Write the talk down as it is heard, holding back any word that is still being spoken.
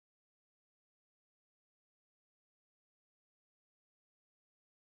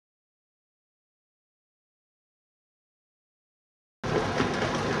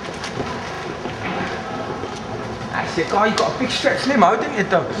That's it, guy. You got a big stretch limo, didn't you,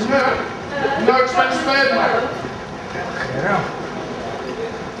 Doug? Yeah. No expense spared, mate.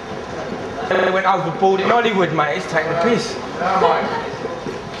 They went overboard in Hollywood, mate. It's taking the piss. Yeah, mate.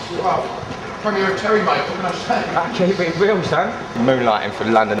 Well, from your Terry, mate. What can I say? I keep it real, son. Moonlighting for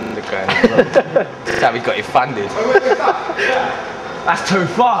London Underground. That's how we got you funded. That's too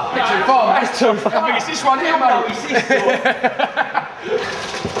far. It's too far, mate. That's too far. I think it's this one here, mate.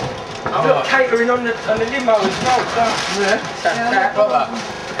 I've got catering on the limo as well, so. Yeah. Got that.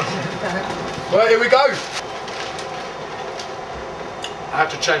 Well, here we go. I had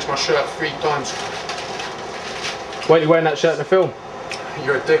to change my shirt 3 times. Weren't you wearing that shirt in the film?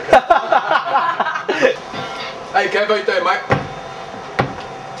 You're a dick. Hey, Kev, how you doing, mate?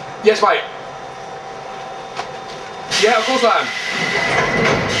 Yes, mate. Yeah, of course I am.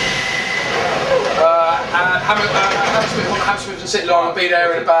 Hammersmith on the Hammersmith and City line. I'll be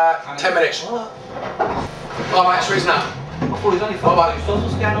there in about 10 minutes. Oh, mate, it's reason now. I thought it was only 5 minutes.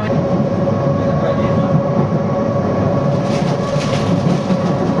 What's going on?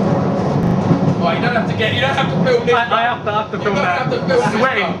 Right, you don't have to film this. I have to film that.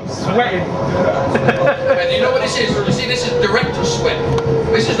 Sweating. And you know what this is? You see, this is director's sweat.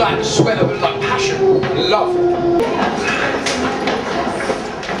 This is like the sweat of like passion and love.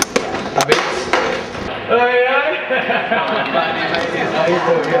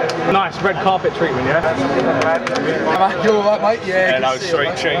 Nice red carpet treatment, yeah? You alright, mate? Yeah, no,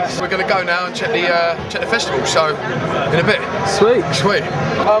 sweet cheeks. We're going to go now and check the festival, so in a bit. Sweet.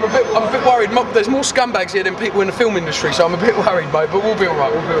 I'm a bit worried. There's more scumbags here than people in the film industry, so I'm a bit worried, mate, but we'll be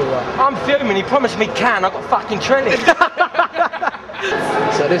alright, I'm fuming, he promised me can, I got fucking trellis.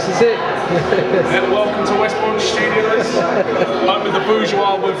 So this is it. And welcome to Westbourne Studios. I'm with the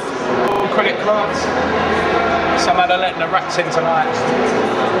bourgeois with all credit cards. Somehow they're letting the rats in tonight.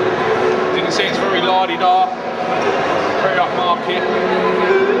 You can see it's very la-di-da, very upmarket,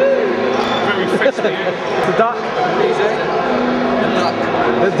 very festive. The duck.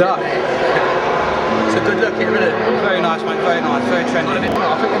 The duck. It's a good look here, isn't it? Very nice, mate. Very nice. Very trendy.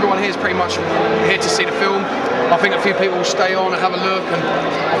 I think everyone here is pretty much here to see the film. I think a few people will stay on and have a look, and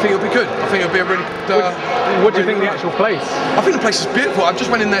I think it'll be good. I think it'll be a really good. What do you think of the actual place? I think the place is beautiful. I just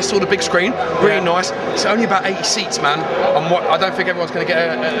went in there, saw the big screen, really nice. It's only about 80 seats, man. I don't think everyone's going to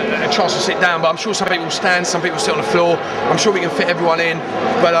get a chance to sit down, but I'm sure some people will stand, some people will sit on the floor. I'm sure we can fit everyone in,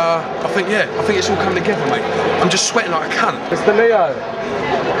 but I think it's all coming together, mate. I'm just sweating like a cunt. It's the Leo.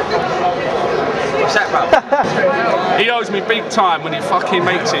 What's that, bro? He owes me big time when he fucking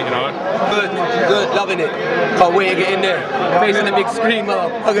makes it, you know. Good, loving it. Can't wait to get in there. Facing the big screen,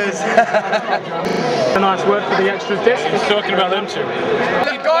 motherfuckers. A nice word for the extras disc. He's talking about them too.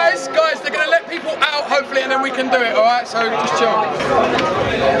 Guys, they're going to let people out, hopefully, and then we can do it, alright? So just chill.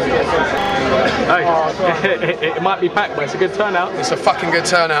 Hey, it might be packed, but it's a good turnout. It's a fucking good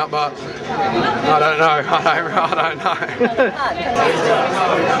turnout, but I don't know.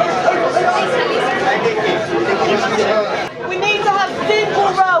 We need to have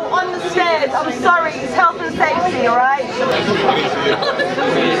simple row on the stairs. I'm sorry, it's health and safety, alright?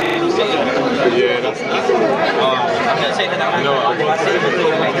 Yeah, that's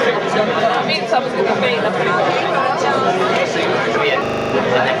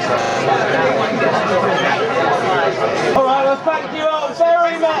Alright, well thank you all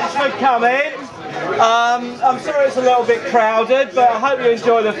very much for coming. I'm sorry it's a little bit crowded, but I hope you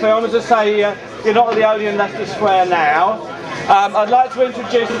enjoy the film. As I say, you're not the only one left to swear now. I'd like to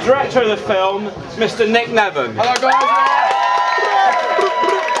introduce the director of the film, Mr. Nick Nevern. Hello guys.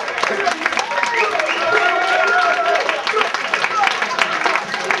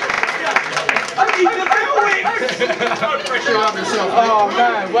 Oh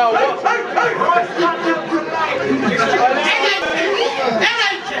man, well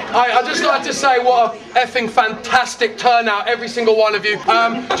I'd just like to say what a effing fantastic turnout, every single one of you.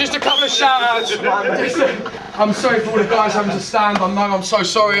 Just a couple of shout outs. I'm sorry for all the guys having to stand. I know I'm so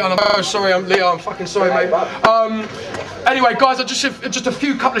sorry, and I'm so sorry, I'm Leo, I'm fucking sorry, mate. Anyway, guys, just a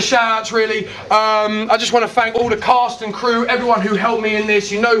few couple of shout outs, really. I just want to thank all the cast and crew, everyone who helped me in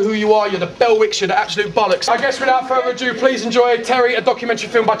this. You know who you are, you're the Bellwicks, you're the absolute bollocks. I guess without further ado, please enjoy Terry, a documentary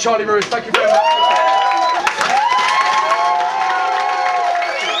film by Charlie Lewis. Thank you very much.